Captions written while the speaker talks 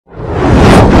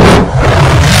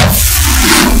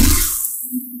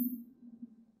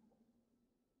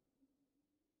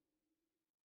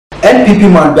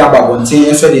NPP man be about one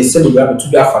thing, so they send the to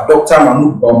be for Dr.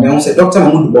 Mahmoud Bawumia. Say Dr.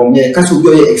 Mahmoud Bawumia can't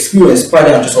be experience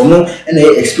party and just more and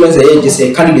experience just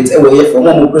a candidate away from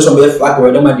one person be flat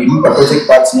or them the new patriotic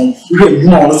party. You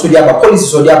know also they have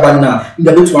policies or they have now in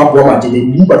the bit of Bawumia the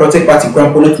new patriotic party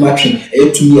component matching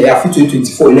to me after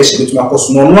 2024 election to my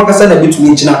person. No one can say that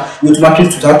between China you to match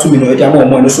to have 2 million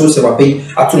more so say pay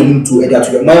at to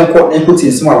the my court and put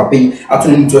in small pay at to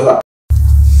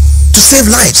save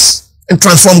lives and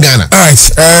transform Ghana. All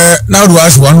right. Now do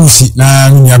ask one who see na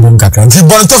nyabon kakra. Nti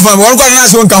bon to fa one kwa na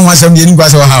so nka ho asem de ni kwa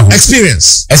so ha ho.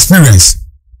 Experience.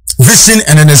 Vision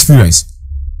and an experience.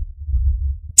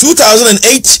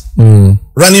 2008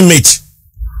 running mate.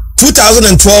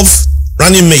 2012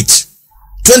 running mate.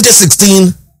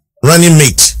 2016 running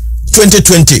mate.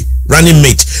 2020 running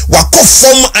mate. Wako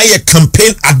form a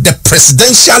campaign at the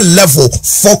presidential level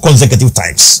 4 consecutive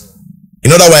times.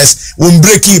 In other words, when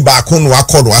breaking back on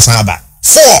Wakod was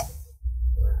 4,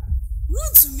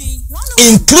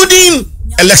 including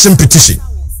election petition.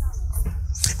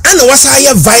 And was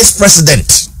higher vice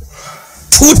president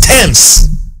 2 terms.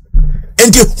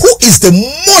 And who is the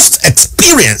most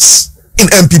experienced in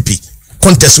MPP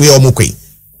contest we Omukwe,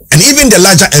 and even the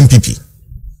larger MPP.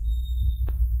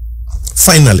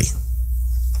 Finally,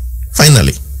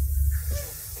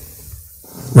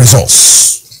 results.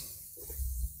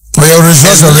 Or your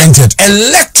results oriented.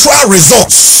 Electoral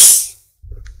results.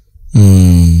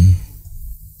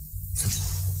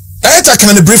 I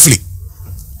kind of briefly.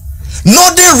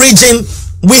 Northern region,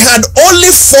 we had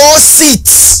only 4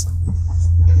 seats.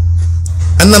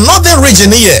 And the northern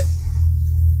region here,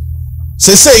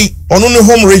 say on the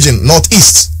home region,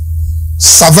 northeast,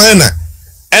 Savannah,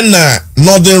 and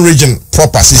northern region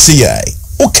proper, say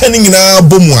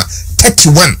Bawumia,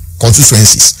 31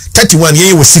 constituencies. 31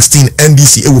 year was 16,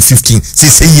 NDC was 15.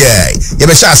 Say yeah, you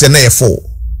be sure say na 4.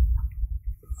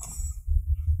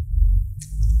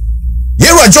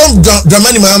 Here was John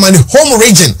Dramani Mahamani home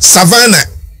region, Savannah,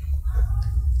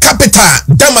 capital,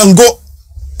 Damango,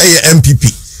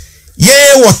 MPP.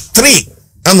 Here was 3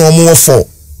 and more 4.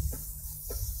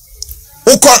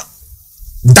 Oko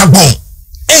Dabon,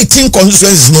 18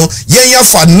 constituencies no, yeah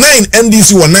for 9,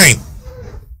 NDC were 9.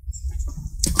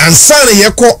 And Sana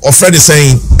Yeko of Freddy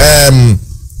saying,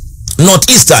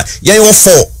 Northeaster, yeah,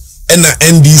 4 and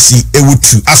NDC, it would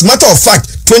 2. As a matter of fact,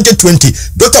 2020,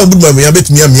 Dr. Bawumia bet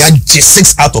me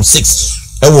 6 out of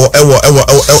 6.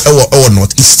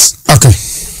 Northeast. Okay.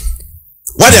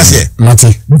 What is it?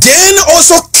 Nothing. Then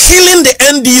also killing the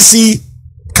NDC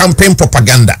campaign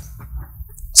propaganda.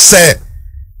 Say,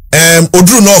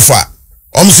 Odru Nofa,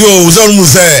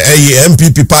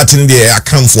 MPP party in the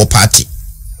account for party.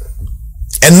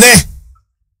 And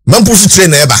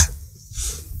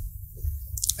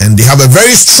they have a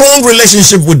very strong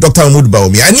relationship with Dr.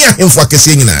 Bawumia.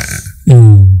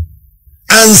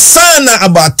 And sana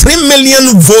about 3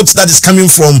 million votes that is coming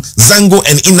from Zango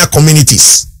and inner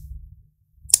communities.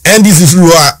 And this is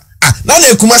now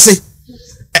they come say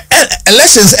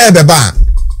elections ebeba.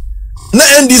 Na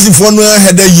NDC for no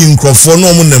head yin for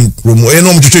no money promo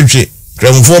no mtwetwe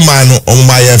for man no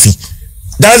omayafi.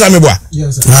 That's ameboa.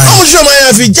 Yes,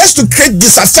 sir. Just to create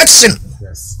disaffection.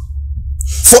 Yes.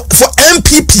 For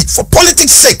MPP, for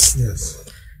politics sake. Yes.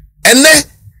 And then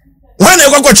when I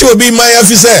go to be my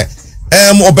officer,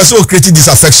 or person created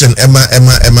disaffection, Emma,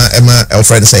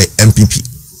 Alfred say MPP.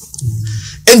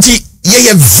 And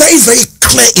yeah, very, very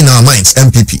clear in our minds,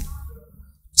 MPP.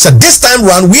 So this time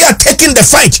round, we are taking the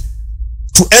fight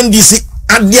to NDC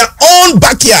at their own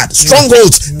backyard,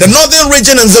 strongholds, the northern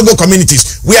region and Zogo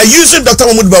communities. We are using Dr.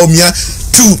 Bawumia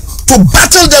to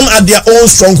battle them at their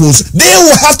own strongholds. They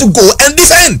will have to go and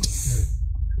defend.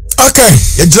 Okay.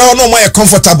 You don't know why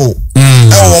comfortable.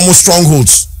 Almost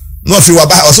strongholds. No, if you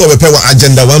were also a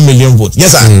agenda 1 million votes.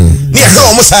 Yes, sir. Yes,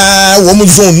 almost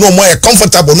no more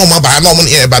comfortable. No more no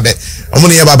money here, baby.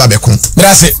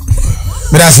 That's it.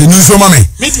 That's it. News for mommy.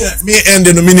 Me and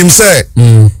the minimum say.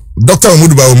 Dr.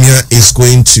 Bawumia is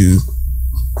going to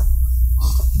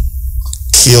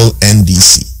kill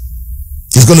NDC.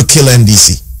 He's going to kill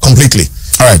NDC completely.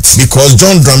 All right. Because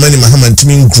John Dramani Mahama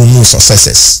Timin Grumu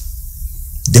successes.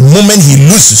 The moment he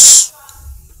loses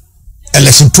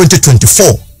election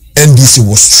 2024, NDC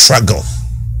will struggle.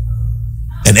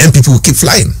 And MPP will keep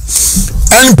flying.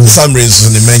 And for some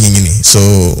reason, the man so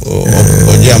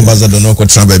Oji Ambassador no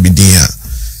Trump be there.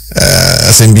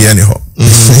 SMB anyhow.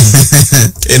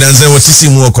 And as I was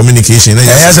seeing more communication, I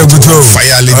have a good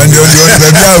fire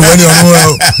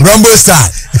Rumble Star.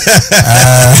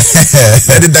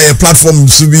 The platform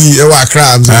to be a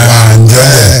crowd.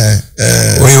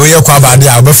 We are quite bad.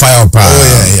 I'll be fire.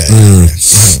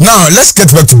 Now let's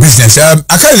get back to business. I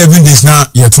can't 11 days now.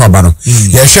 You're to Abano.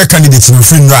 Yeah, share candidates in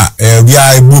Finra. We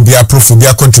are able to be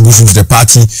contribution to the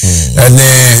party, and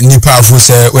Nipa for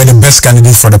say we're the best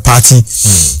candidate for the party.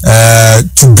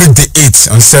 To break the 8th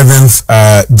on 7th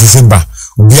December.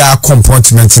 We are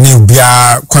comportment. We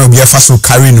are fast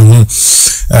carrying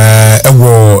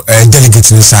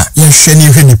delegates in sa. Yeah, sheni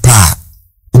Nipa.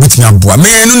 Ubiti na bua.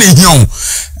 Me no ne hion.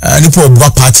 Nipa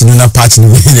bua party no na party no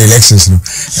in the elections no.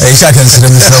 I can say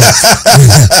myself.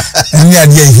 Me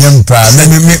ade hiam pa. Me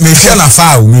hwe na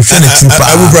fa, me hwe na tripa.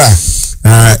 Abubra.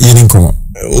 Yeni nko.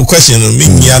 O question no me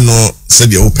nya no say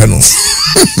the open no.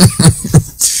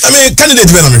 I mean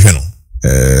candidate we na me hwe no.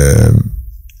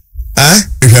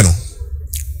 Me hwe no.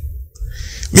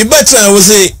 Me better will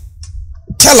say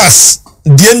tell us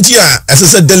the NTR as I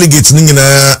said delegates ni na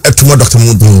etuma Dr.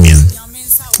 Bawumia.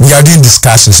 We are doing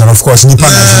discussions, and of course, Nipa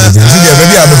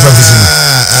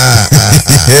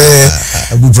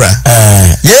Abubra.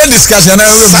 Yeah, discussion. I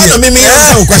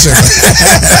will question.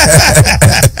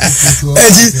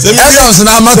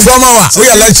 We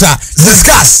are lecture.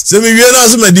 Discuss. So we are not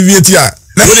so many deviate here.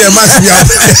 We are massive.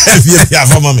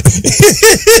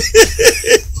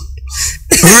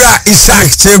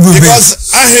 Because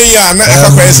I hear you.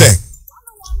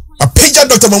 I page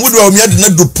Dr. Bawumia did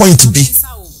not do point to be.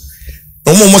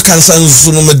 No more concerns,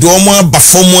 no more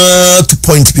performer to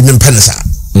point be penisa.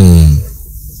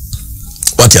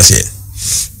 What you say?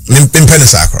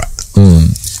 Penisa.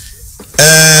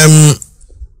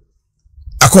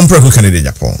 A compare candidate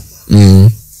Japan.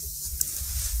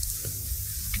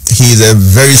 He is a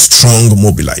very strong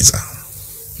mobilizer.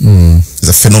 He's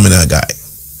a phenomenal guy.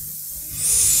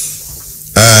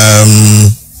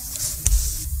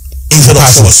 Instead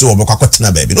of so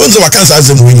baby. Don't say I can't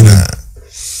say them.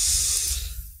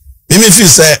 If you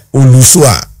say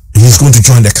Olusua, he's going to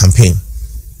join the campaign.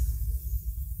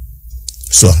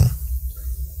 So,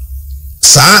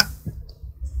 sir,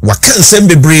 what can say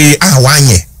be brave?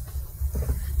 Wanye.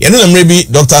 You know, maybe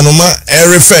Dr. Noma,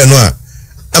 refer no.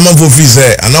 I'm a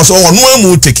say, and also one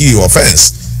more take you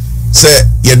offense. Say,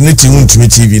 you need to me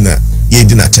TV na, you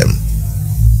didn't attempt.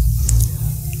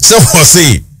 So,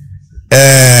 say,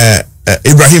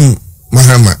 Ibrahim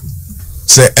Mahama,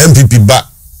 say, MPP back,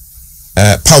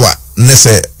 power.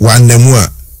 Nese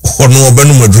wanemua hono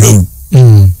obenu modro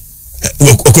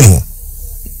okono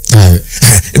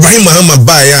Ibrahim Muhammad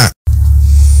Baya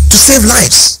to save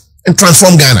lives and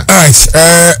transform Ghana. All right,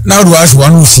 now do ask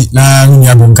one who see na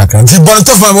nyabom kakra nti bon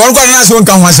to fa one kwa na so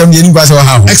nka ho asem de ni gba se wa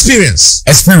ha experience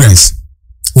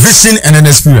vision and an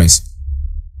experience.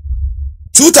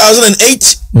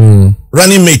 2008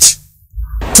 running mate,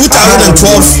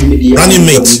 2012 running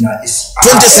mate,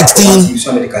 2016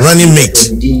 running mate,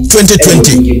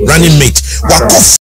 2020 running mate.